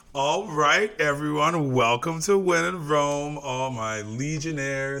All right, everyone. Welcome to When in Rome. All my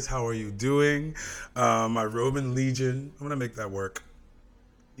legionnaires, how are you doing? My Roman legion. I'm gonna make that work.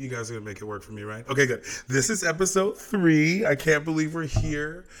 You guys are gonna make it work for me, right? Okay, good. This is episode 3. I can't believe we're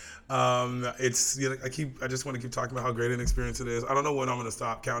here. It's I just want to keep talking about how great an experience it is. I don't know when I'm gonna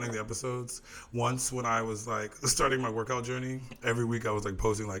stop counting the episodes. Once when I was like starting my workout journey, every week I was like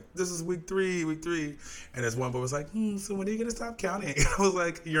posting like, "This is week 3," and this one boy was like, "So when are you gonna stop counting?" I was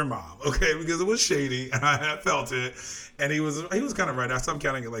like, "Your mom," okay, because it was shady and I felt it, and he was kind of right. I stopped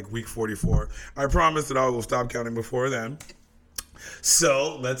counting at like week 44. I promise that I will stop counting before then.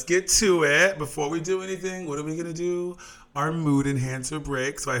 So let's get to it. Before we do anything, what are we gonna do? Our mood enhancer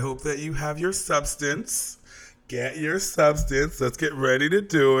break. So I hope that you have your substance. Get your substance. Let's get ready to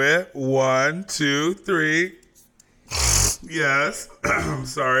do it. 1, 2, 3. Yes. I'm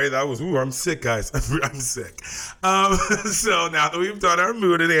sorry. I'm sick, guys. I'm sick. So now that we've done our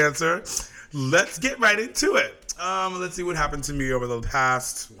mood enhancer, let's get right into it. Let's see what happened to me over the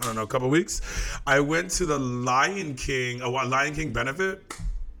past, I don't know, couple weeks. I went to the Lion King benefit.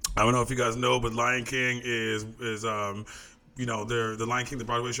 I don't know if you guys know, but Lion King the Lion King, the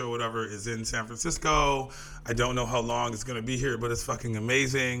Broadway show, whatever, is in San Francisco. I don't know how long it's gonna be here, but it's fucking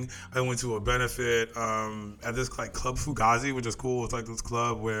amazing. I went to a benefit at this like Club Fugazi, which is cool. It's like this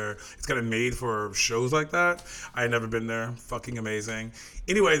club where it's kind of made for shows like that. I had never been there. Fucking amazing.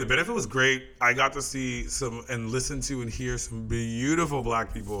 Anyway, the benefit was great. I got to see some and listen to and hear some beautiful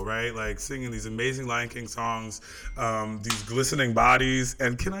black people, right? Like singing these amazing Lion King songs, these glistening bodies.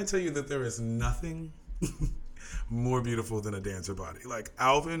 And can I tell you that there is nothing more beautiful than a dancer body? Like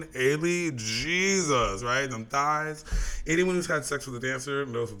Alvin Ailey, Jesus, right? Them thighs. Anyone who's had sex with a dancer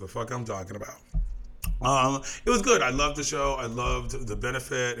knows what the fuck I'm talking about. It was good. I loved the show. I loved the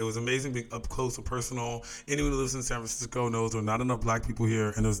benefit. It was amazing being up close and personal. Anyone who lives in San Francisco knows there are not enough black people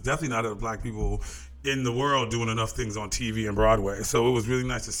here, and there's definitely not enough black people in the world doing enough things on TV and Broadway. So it was really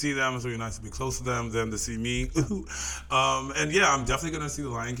nice to see them. It was really nice to be close to them to see me. And yeah, I'm definitely going to see the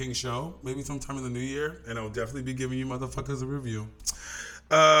Lion King show maybe sometime in the new year, and I'll definitely be giving you motherfuckers a review.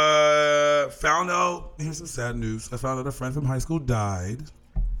 Found out, here's some sad news. I found out a friend from high school died.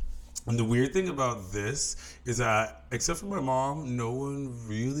 And the weird thing about this is that, except for my mom, no one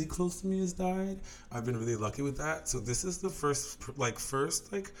really close to me has died. I've been really lucky with that. So this is the first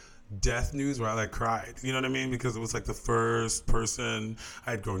death news where I like cried. You know what I mean? Because it was like the first person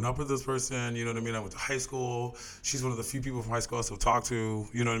I had grown up with. This person. You know what I mean? I went to high school. She's one of the few people from high school I still talk to.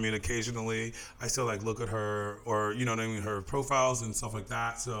 You know what I mean? Occasionally, I still like look at her or you know what I mean, her profiles and stuff like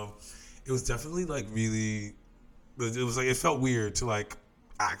that. So it was definitely like really. It was like it felt weird to like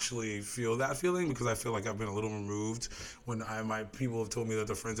actually feel that feeling because I feel like I've been a little removed when my people have told me that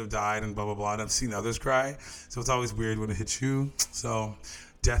their friends have died and blah blah blah, and I've seen others cry. So it's always weird when it hits you. So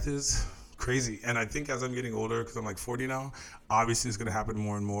death is crazy, and I think as I'm getting older, because I'm like 40 now, obviously it's gonna happen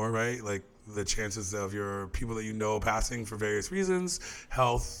more and more, right? Like the chances of your people that you know passing for various reasons,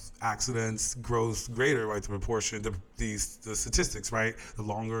 health, accidents, grows greater, right? The proportion, the statistics, right? The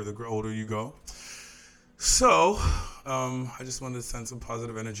longer, the older you go. So, I just wanted to send some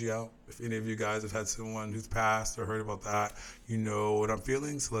positive energy out. If any of you guys have had someone who's passed or heard about that, you know what I'm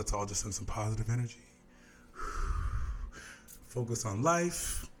feeling. So let's all just send some positive energy. Focus on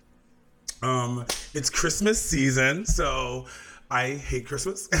life. It's Christmas season, so I hate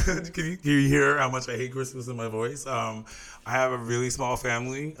Christmas. Can you hear how much I hate Christmas in my voice? I have a really small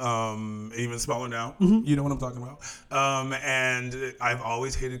family, even smaller now. You know what I'm talking about. And I've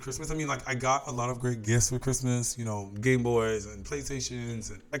always hated Christmas. I mean, like, I got a lot of great gifts for Christmas, you know, Game Boys and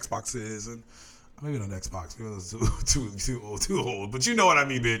PlayStations and Xboxes and maybe not Xbox. Maybe it was too old. But you know what I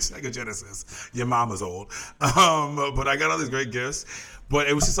mean, bitch. Like a Genesis. Your mama's old. But I got all these great gifts. But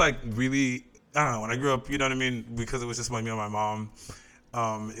it was just like really, I don't know, when I grew up, you know what I mean? Because it was just like me and my mom.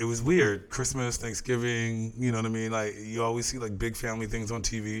 It was weird. Christmas, Thanksgiving, you know what I mean? Like you always see like big family things on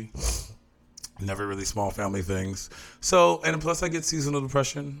TV. Never really small family things. So, and plus I get seasonal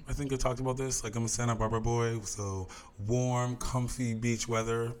depression. I think I talked about this. Like I'm a Santa Barbara boy, so warm, comfy beach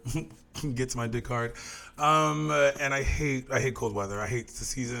weather gets my dick hard. And I hate cold weather. I hate the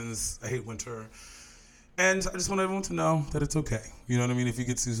seasons. I hate winter. And I just want everyone to know that it's okay. You know what I mean? If you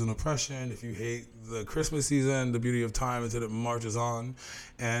get seasonal depression, if you hate the Christmas season, the beauty of time is that it marches on,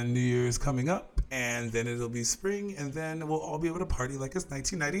 and New Year is coming up, and then it'll be spring, and then we'll all be able to party like it's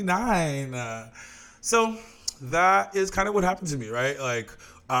 1999. So that is kind of what happened to me, right? Like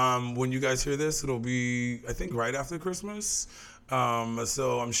when you guys hear this, it'll be, I think, right after Christmas.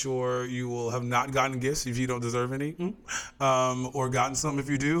 So I'm sure you will have not gotten gifts if you don't deserve any, or gotten some if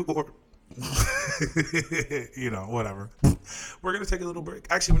you do, or Whatever. We're going to take a little break.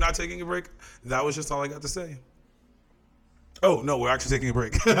 Actually, we're not taking a break. That was just all I got to say. Oh, no, we're actually taking a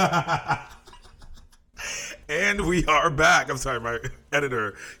break. And we are back. I'm sorry, my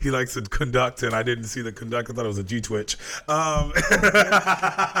editor, he likes to conduct, and I didn't see the conduct. I thought it was a G-twitch.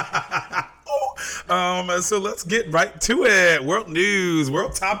 So let's get right to it. World news,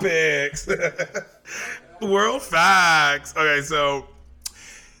 world topics, world facts. Okay, so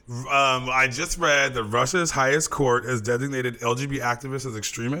I just read that Russia's highest court has designated LGBT activists as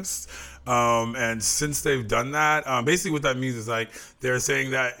extremists. And since they've done that, basically what that means is like they're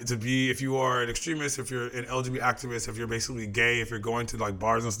saying that if you are an extremist, if you're an LGBT activist, if you're basically gay, if you're going to like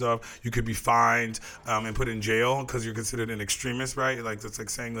bars and stuff, you could be fined and put in jail because you're considered an extremist, right? Like that's like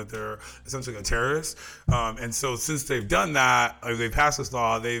saying that they're essentially a terrorist. And so since they've done that, they passed this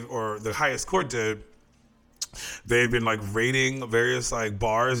law, or the highest court did. They've been like raiding various like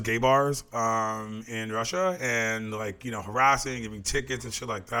bars, gay bars, in Russia, and like harassing, giving tickets and shit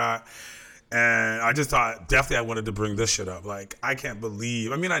like that. And I just thought definitely I wanted to bring this shit up. Like I can't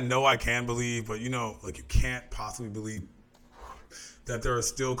believe. I mean, I know I can believe, but like you can't possibly believe that there are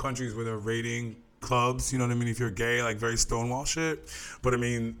still countries where they're raiding clubs, you know what I mean, if you're gay, like very Stonewall shit. But I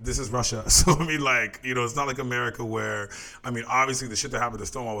mean, this is Russia. So I mean, like, it's not like America where, I mean, obviously the shit that happened to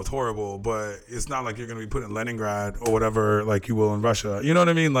Stonewall was horrible, but it's not like you're going to be put in Leningrad or whatever, like you will in Russia. You know what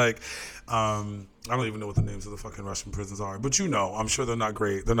I mean? Like, I don't even know what the names of the fucking Russian prisons are, but I'm sure they're not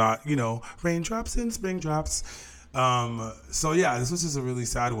great. They're not, raindrops and spring drops. So yeah, this was just a really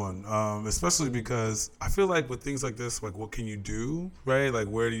sad one, especially because I feel like with things like this, like what can you do, right? Like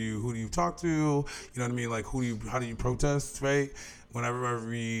who do you talk to? You know what I mean? Like how do you protest, right? Whenever I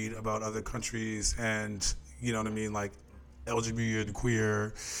read about other countries and, you know what I mean, like LGBT and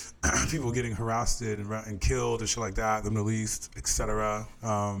queer people getting harassed and killed and shit like that, the Middle East, etc.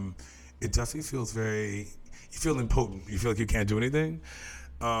 It definitely feels you feel impotent. You feel like you can't do anything.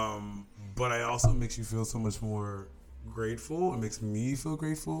 But it also makes you feel so much more grateful. It makes me feel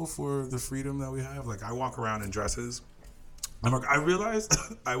grateful for the freedom that we have. Like I walk around in dresses. I realized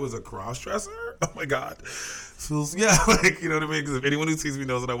I was a cross-dresser. Oh my God. Like, you know what I mean? Because if anyone who sees me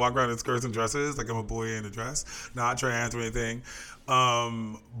knows that I walk around in skirts and dresses, like I'm a boy in a dress, not trans or anything.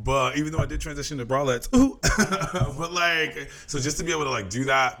 But even though I did transition to bralettes, but like, so just to be able to like do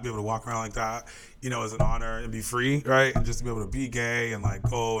that, be able to walk around like that, is an honor and be free, right? And just to be able to be gay and like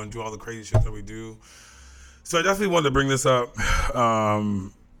go and do all the crazy shit that we do. So I definitely wanted to bring this up,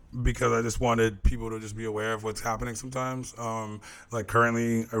 because I just wanted people to just be aware of what's happening sometimes. Like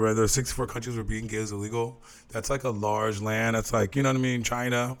currently, I read there's 64 countries where being gay is illegal. That's like a large land. That's like, you know what I mean?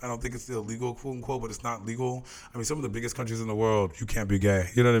 China, I don't think it's illegal, quote unquote, but it's not legal. I mean, some of the biggest countries in the world, you can't be gay.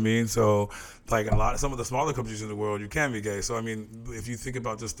 You know what I mean? So like some of the smaller countries in the world, you can be gay. So I mean, if you think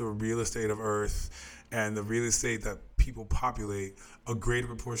about just the real estate of Earth and the real estate that people populate, a greater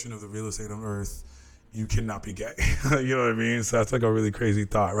proportion of the real estate on Earth, you cannot be gay. You know what I mean? So that's like a really crazy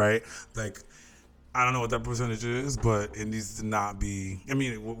thought, right? Like, I don't know what that percentage is, but it needs to not be,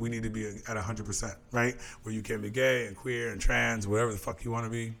 we need to be at 100%, right? Where you can be gay and queer and trans, whatever the fuck you want to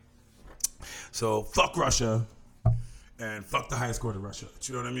be. So fuck Russia and fuck the highest court of Russia.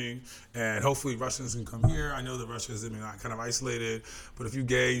 You know what I mean? And hopefully Russians can come here. I know that Russia is kind of isolated, but if you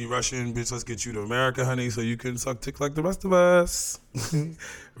gay, you Russian, bitch, let's get you to America, honey, so you can suck dick like the rest of us.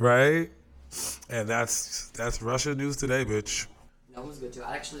 Right? And that's Russia news today, bitch. That was good too.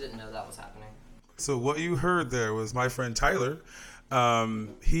 I actually didn't know that was happening. So what you heard there was my friend Tyler.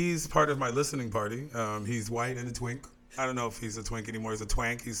 He's part of my listening party. He's white and a twink. I don't know if he's a twink anymore. He's a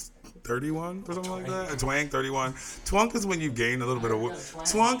twank. He's 31 or something like that. A twank, 31. Twunk is when you gain a little bit of weight.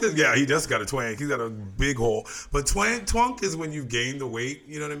 Twunk is, he just got a twank. He's got a big hole. But twunk is when you gain the weight,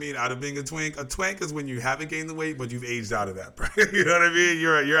 you know what I mean, out of being a twink. A twank is when you haven't gained the weight, but you've aged out of that. You know what I mean?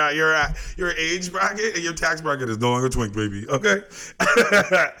 Your age bracket and your tax bracket is no longer twink, baby. Okay?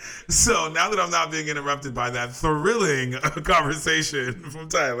 So now that I'm not being interrupted by that thrilling conversation from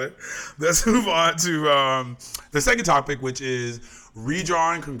Tyler, let's move on to the second topic, which is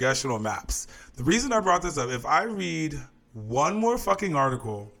redrawing congressional maps. The reason I brought this up, if I read one more fucking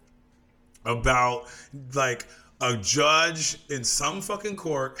article about like a judge in some fucking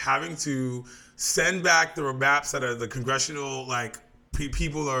court having to send back the maps that are the congressional like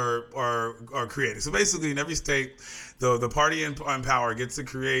people are creating. So basically in every state, the party in power gets to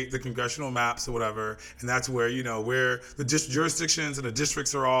create the congressional maps or whatever, and that's where, where the jurisdictions and the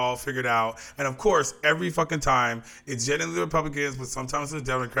districts are all figured out. And of course, every fucking time, it's generally the Republicans, but sometimes the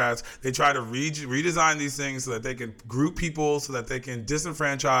Democrats, they try to redesign these things so that they can group people, so that they can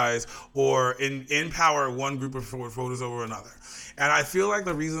disenfranchise or empower one group of voters over another. And I feel like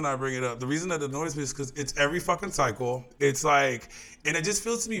the reason I bring it up, the reason that annoys me is because it's every fucking cycle. It's like, and it just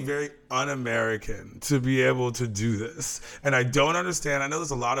feels to me very un-American to be able to do this. And I don't understand. I know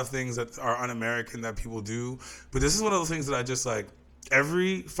there's a lot of things that are un-American that people do, but this is one of those things that I just like,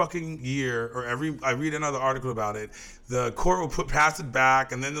 every fucking year or I read another article about it, the court will pass it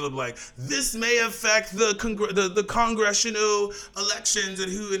back, and then it'll be like, this may affect the congressional elections,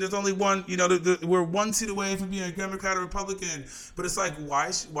 and there's only one, we're one seat away from being a Democrat or Republican. But it's like,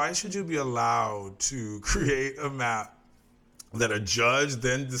 why should you be allowed to create a map that a judge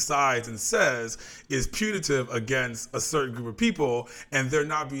then decides and says is punitive against a certain group of people, and there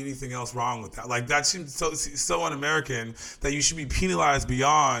not be anything else wrong with that? Like, that seems so un-American that you should be penalized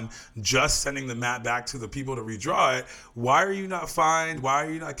beyond just sending the map back to the people to redraw it. Why are you not fined? Why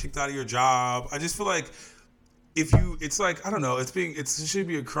are you not kicked out of your job? I just feel like it's like, I don't know, it should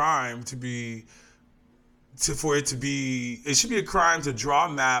be a crime it should be a crime to draw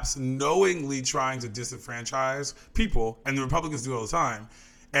maps knowingly trying to disenfranchise people, and the Republicans do it all the time,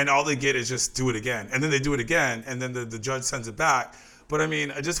 and all they get is just do it again, and then they do it again, and then the judge sends it back. But I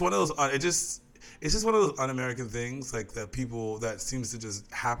mean, it's just one of those un-American things, like that seems to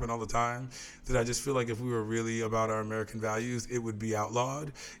just happen all the time, that I just feel like if we were really about our American values, it would be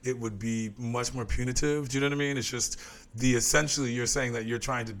outlawed. It would be much more punitive. Do you know what I mean? It's just essentially you're saying that you're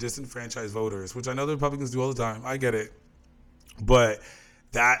trying to disenfranchise voters, which I know the Republicans do all the time. I get it. But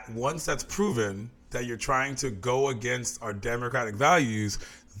that once that's proven that you're trying to go against our democratic values,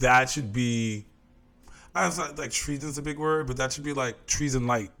 that should be, I was like, treason's a big word, but that should be like treason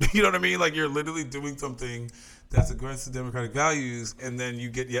light. You know what I mean? Like, you're literally doing something that's against the democratic values, and then you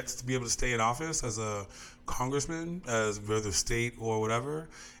get yet to be able to stay in office as a congressman, as whether state or whatever.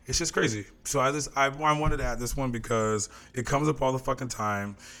 It's just crazy. So I wanted to add this one because it comes up all the fucking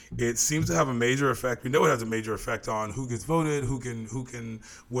time. It seems to have a major effect. We know it has a major effect on who gets voted,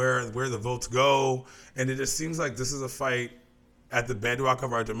 where the votes go, and it just seems like this is a fight at the bedrock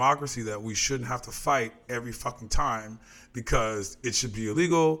of our democracy that we shouldn't have to fight every fucking time, because it should be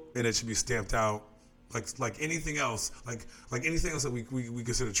illegal and it should be stamped out like anything else, like anything else that we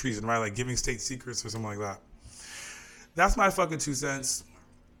consider treason, right? Like giving state secrets or something like that. That's my fucking 2 cents.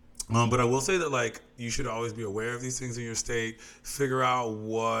 But I will say that, like, you should always be aware of these things in your state, figure out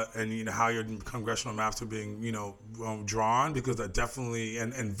what and how your congressional maps are being drawn, because that definitely,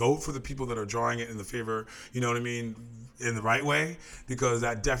 and vote for the people that are drawing it in the favor, you know what I mean, in the right way, because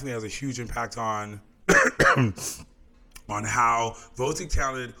that definitely has a huge impact on on how votes get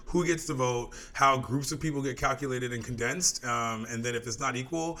counted, who gets to vote, how groups of people get calculated and condensed, and then if it's not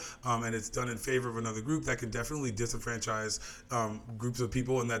equal and it's done in favor of another group, that can definitely disenfranchise groups of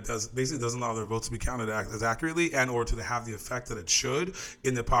people, and that basically doesn't allow their votes to be counted as accurately and or to have the effect that it should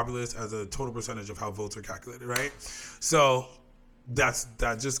in the populace as a total percentage of how votes are calculated, right? So that.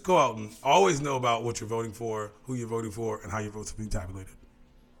 Just go out and always know about what you're voting for, who you're voting for, and how your votes are being tabulated.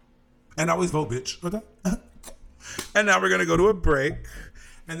 And always vote, bitch. Okay? And now we're going to go to a break,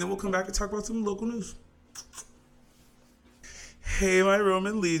 and then we'll come back and talk about some local news. Hey, my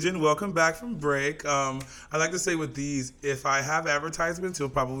Roman Legion. Welcome back from break. I like to say with these, if I have advertisements, you'll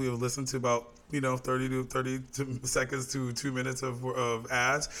probably have listened to about 30 seconds to 2 minutes of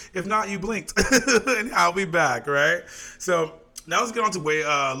ads. If not, you blinked, and I'll be back, right? So now let's get on to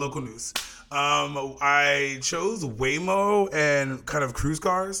local news. I chose Waymo and kind of cruise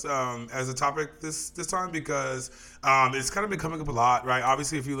cars as a topic this time because it's kind of been coming up a lot, right?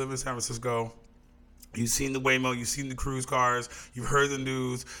 Obviously, if you live in San Francisco, you've seen the Waymo, you've seen the cruise cars, you've heard the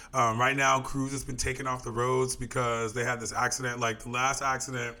news. Right now, Cruise has been taken off the roads because they had this accident, like the last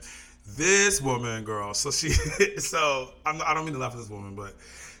accident. This woman, girl, I don't mean to laugh at this woman, but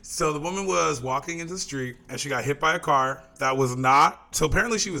so the woman was walking into the street and she got hit by a car that was not, so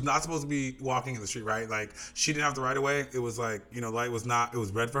apparently she was not supposed to be walking in the street, right? Like, she didn't have the right of way. It was like, light was not, it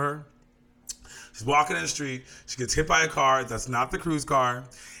was red for her. She's walking in the street, she gets hit by a car that's not the cruise car,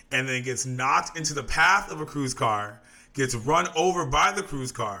 and then gets knocked into the path of a cruise car, gets run over by the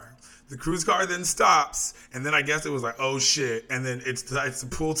cruise car. The cruise car then stops, and then I guess it was like, oh shit, and then it's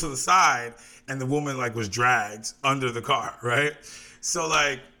pulled to the side, and the woman was dragged under the car, right? So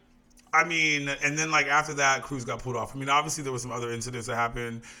and then after that, Cruise got pulled off. I mean, obviously there were some other incidents that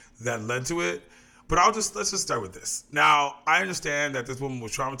happened that led to it, but let's just start with this. Now, I understand that this woman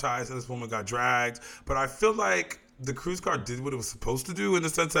was traumatized and this woman got dragged, but I feel like the cruise car did what it was supposed to do in the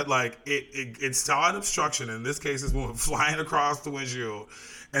sense that it saw an obstruction. In this case, this woman flying across the windshield,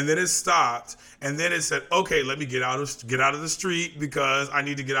 and then it stopped, and then it said, okay, let me get out of the street because I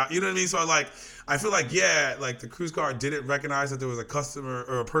need to get out. You know what I mean? So I feel the cruise car didn't recognize that there was a customer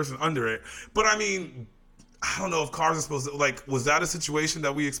or a person under it. But I mean, I don't know if cars are supposed to, like, was that a situation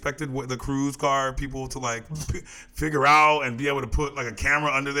that we expected with the cruise car people to like figure out and be able to put like a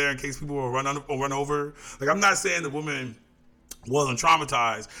camera under there in case people will run over? Like, I'm not saying the woman wasn't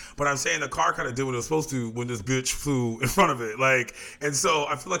traumatized, but I'm saying the car kind of did what it was supposed to when this bitch flew in front of it. Like, and so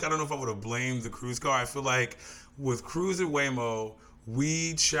I feel like I don't know if I would have blamed the cruise car. I feel like with Cruise and Waymo,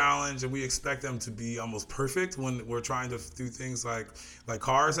 we challenge and we expect them to be almost perfect when we're trying to do things like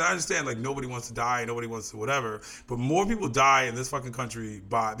cars. And I understand like nobody wants to die, nobody wants to whatever, but more people die in this fucking country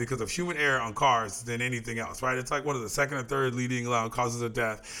because of human error on cars than anything else, right? It's like one of the second or third leading causes of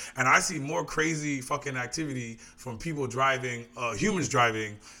death. And I see more crazy fucking activity from people driving, humans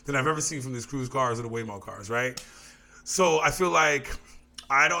driving, than I've ever seen from these cruise cars or the Waymo cars, right? So I feel like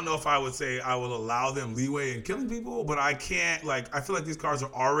I don't know if I would say I will allow them leeway in killing people, but I can't, like, I feel like these cars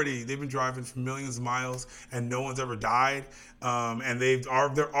are already, they've been driving for millions of miles and no one's ever died. And they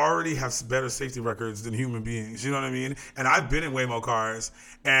already have better safety records than human beings. You know what I mean? And I've been in Waymo cars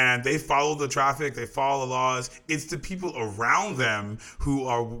and they follow the traffic, they follow the laws. It's the people around them who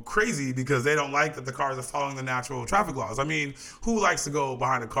are crazy because they don't like that the cars are following the natural traffic laws. I mean, who likes to go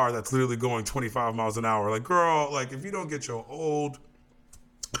behind a car that's literally going 25 miles an hour? Like, girl, like, if you don't get your old,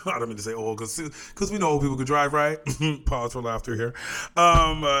 I don't mean to say old because we know old people could drive, right? Pause for laughter here.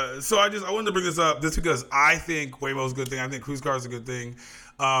 So I wanted to bring this up just because I think Waymo's a good thing. I think cruise cars is a good thing.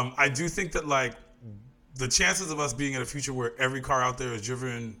 I do think that like the chances of us being in a future where every car out there is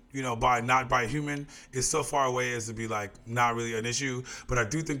driven, not by a human is so far away as to be like not really an issue. But I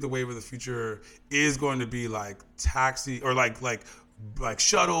do think the wave of the future is going to be like taxi or like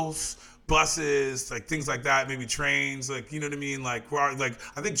shuttles, buses, like things like that, maybe trains, like, you know what I mean? Like,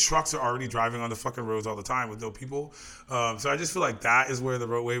 I think trucks are already driving on the fucking roads all the time with no people. So I just feel like that is where the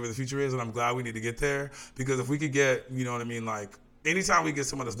road wave of the future is, and I'm glad we need to get there because if we could get, you know what I mean, like, anytime we get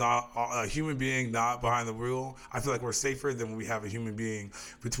someone that's not a human being, not behind the wheel, I feel like we're safer than when we have a human being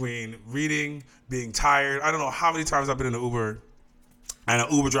between reading, being tired. I don't know how many times I've been in an Uber and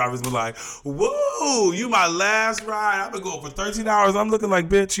an Uber driver's been like, whoa, you my last ride. I've been going for 13 hours. I'm looking like,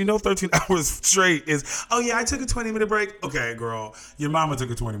 bitch, 13 hours straight is, oh yeah, I took a 20-minute break. Okay, girl, your mama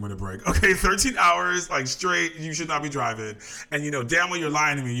took a 20-minute break. Okay, 13 hours, like straight, you should not be driving. And damn well you're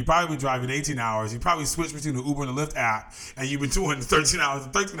lying to me. You probably been driving 18 hours. You probably switched between the Uber and the Lyft app and you've been doing 13 hours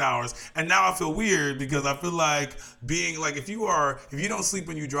and 13 hours. And now I feel weird because I feel like being like, if you don't sleep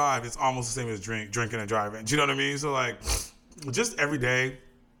when you drive, it's almost the same as drinking and driving. Do you know what I mean? So like, just every day,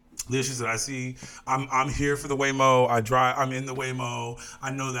 the issues that I see, I'm here for the Waymo. I'm in the Waymo. I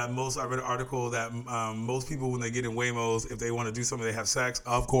know that I read an article that most people, when they get in Waymos, if they want to do something, they have sex.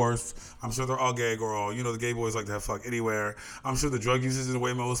 Of course, I'm sure they're all gay, girl. The gay boys like to have fuck anywhere. I'm sure the drug usage in the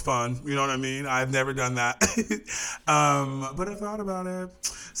Waymo is fun. You know what I mean? I've never done that, but I thought about it.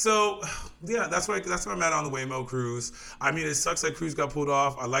 So yeah, that's where I'm at on the Waymo cruise. I mean, it sucks that cruise got pulled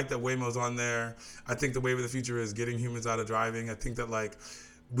off. I like that Waymo's on there. I think the wave of the future is getting humans out of driving. I think that like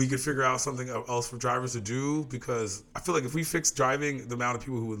we could figure out something else for drivers to do because I feel like if we fix driving, the amount of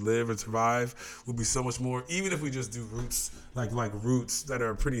people who would live and survive would be so much more. Even if we just do routes like routes that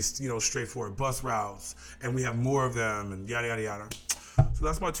are pretty straightforward bus routes, and we have more of them and yada yada yada. So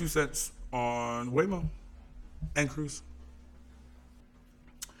that's my 2 cents on Waymo and cruise.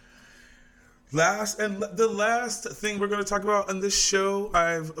 The last thing we're going to talk about on this show,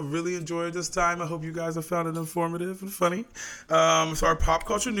 I've really enjoyed this time. I hope you guys have found it informative and funny. So our pop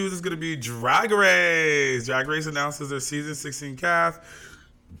culture news is going to be Drag Race. Drag Race announces their season 16 cast.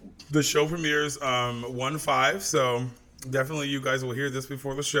 The show premieres 1/5, so definitely you guys will hear this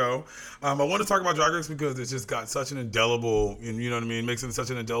before the show. I want to talk about Drag Race because it's just got such an indelible, you know what I mean, makes such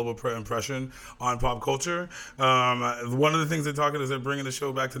an indelible impression on pop culture. One of the things they're talking is they're bringing the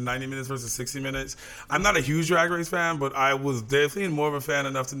show back to 90 minutes versus 60 minutes. I'm not a huge Drag Race fan, but I was definitely more of a fan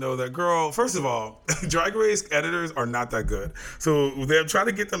enough to know that, girl, first of all, Drag Race editors are not that good. So they're trying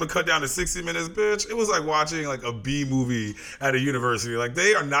to get them to cut down to 60 minutes, bitch. It was like watching like a B movie at a university. Like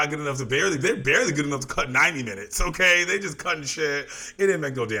they are not good enough they're barely good enough to cut 90 minutes, okay? They just cutting shit. It didn't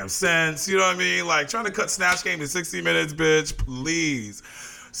make no damn sense. You know what I mean? Like trying to cut Snatch Game to 60 minutes, bitch, please.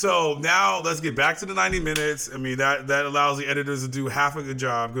 So now let's get back to the 90 minutes. I mean, that allows the editors to do half a good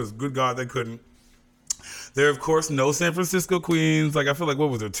job because good God, they couldn't. There, of course, no San Francisco queens. Like, I feel like, what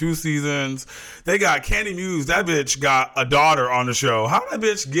was there, 2 seasons? They got Candy Muse. That bitch got a daughter on the show. How did that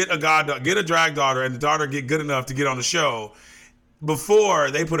bitch get a drag daughter and the daughter get good enough to get on the show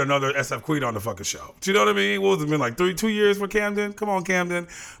before they put another SF queen on the fucking show? Do you know what I mean? What was it been like 2 years for Camden? Come on, Camden.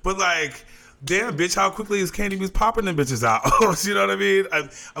 But like, damn, bitch, how quickly is Candy Muse popping them bitches out? You know what I mean?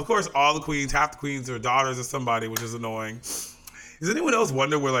 Of course, all the queens, half the queens are daughters of somebody, which is annoying. Does anyone else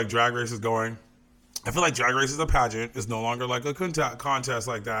wonder where like Drag Race is going? I feel like Drag Race is a pageant. It's no longer like a contest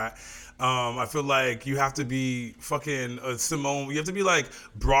like that. I feel like you have to be fucking Simone. You have to be like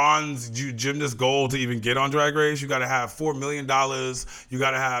bronze gymnast gold to even get on Drag Race. You got to have $4 million. You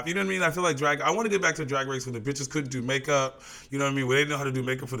got to have, you know what I mean? I feel like I want to get back to Drag Race when the bitches couldn't do makeup. You know what I mean? When they didn't know how to do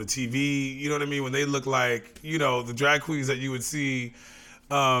makeup for the TV. You know what I mean? When they look like, you know, the drag queens that you would see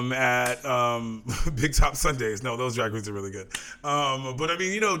at Big Top Sundays. No, those drag queens are really good. But I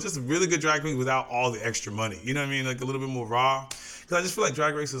mean, you know, just really good drag queens without all the extra money. You know what I mean? Like a little bit more raw. Because I just feel like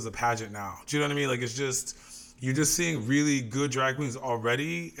Drag Race is a pageant now. Do you know what I mean? Like it's just, you're just seeing really good drag queens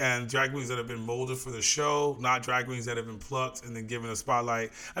already, and drag queens that have been molded for the show, not drag queens that have been plucked and then given a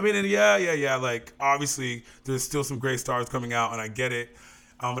spotlight. I mean, and yeah. Like obviously, there's still some great stars coming out, and I get it.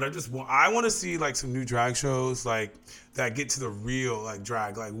 But I want to see like some new drag shows like that get to the real like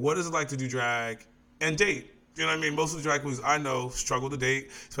drag. Like what is it like to do drag and date? You know what I mean? Most of the drag queens I know struggle to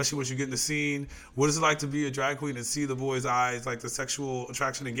date, especially once you get in the scene. What is it like to be a drag queen and see the boys' eyes, like the sexual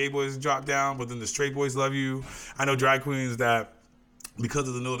attraction in gay boys drop down, but then the straight boys love you? I know drag queens that, because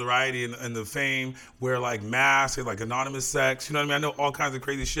of the notoriety and the fame, wear like masks and like anonymous sex. You know what I mean? I know all kinds of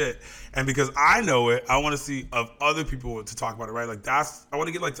crazy shit. And because I know it, I want to see of other people to talk about it, right? Like I want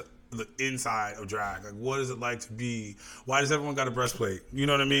to get like the inside of drag. Like what is it like to be, why does everyone got a breastplate? You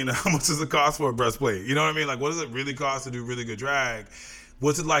know what I mean? How much does it cost for a breastplate? You know what I mean? Like what does it really cost to do really good drag?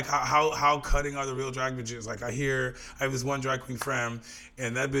 What's it like? How cutting are the real drag bitches? Like I have this one drag queen friend,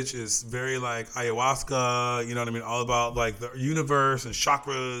 and that bitch is very like ayahuasca, you know what I mean? All about like the universe and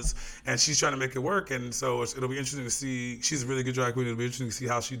chakras, and she's trying to make it work. And so it'll be interesting to see. She's a really good drag queen. It'll be interesting to see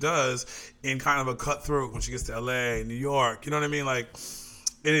how she does in kind of a cutthroat when she gets to LA, New York. You know what I mean? Like,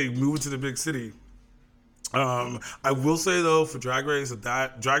 and moving to the big city. I will say though, for Drag Race,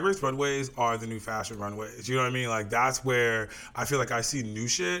 that Drag Race runways are the new fashion runways. You know what I mean? Like that's where I feel like I see new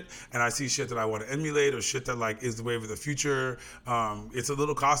shit, and I see shit that I want to emulate, or shit that like is the wave of the future. It's a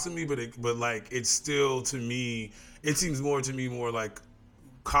little costumey, but like it's still, to me, it seems more to me more like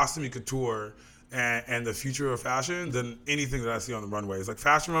costumey couture and the future of fashion than anything that I see on the runways. Like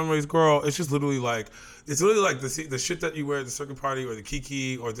fashion runways, girl, it's literally like the shit that you wear at the circuit party or the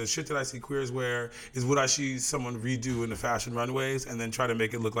kiki or the shit that I see queers wear is what I see someone redo in the fashion runways and then try to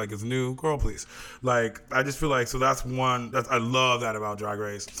make it look like it's new. Girl, please. Like I just feel like, so that's one I love that about Drag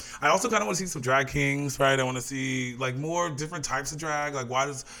Race. I also kind of want to see some drag kings, right? I want to see like more different types of drag. Like why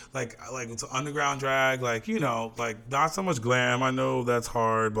does like it's underground drag, like, you know, like not so much glam. I know that's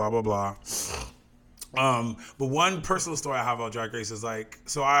hard, blah blah blah. But one personal story I have about Drag Race is like,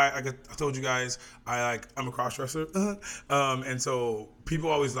 so I told you guys, I'm a cross-dresser. And so people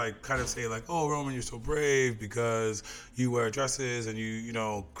always like kind of say like, oh, Roman, you're so brave because you wear dresses and you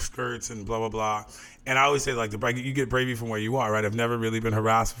know, skirts and blah, blah, blah. And I always say like you get bravery from where you are, right? I've never really been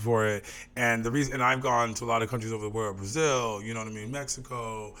harassed for it. And and I've gone to a lot of countries over the world, Brazil, you know what I mean?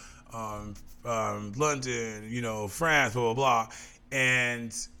 Mexico, London, you know, France, blah, blah, blah.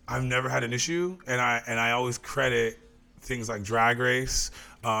 And I've never had an issue, and I always credit things like Drag Race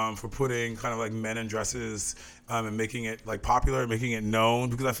for putting kind of like men in dresses and making it like popular, making it known,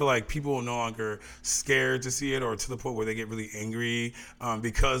 because I feel like people are no longer scared to see it or to the point where they get really angry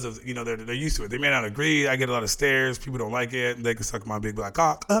because of, you know, they're used to it. They may not agree. I get a lot of stares. People don't like it. They can suck my big black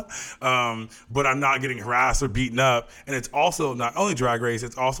cock. But I'm not getting harassed or beaten up. And it's also not only Drag Race,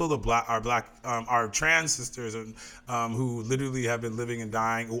 it's also our trans sisters who literally have been living and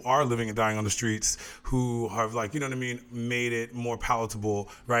dying, who are living and dying on the streets, who have, like, you know what I mean, made it more palatable,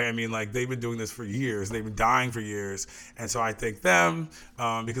 right? I mean, like, they've been doing this for years. They've been dying for years. And so I thank them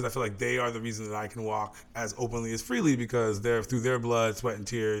because I feel like they are the reason that I can walk as openly as freely, because they're through their blood, sweat, and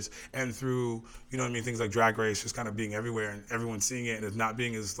tears, and through, you know what I mean, things like Drag Race just kind of being everywhere and everyone seeing it and it not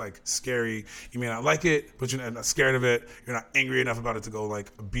being as like scary. You may not like it, but you're not scared of it. You're not angry enough about it to go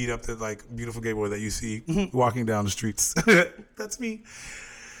like beat up the like beautiful gay boy that you see walking down the streets. That's me.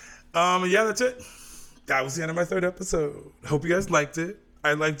 Yeah, that's it. That was the end of my third episode. Hope you guys liked it.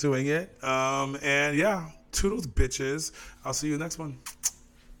 I like doing it. And yeah, toodles, bitches. I'll see you next one.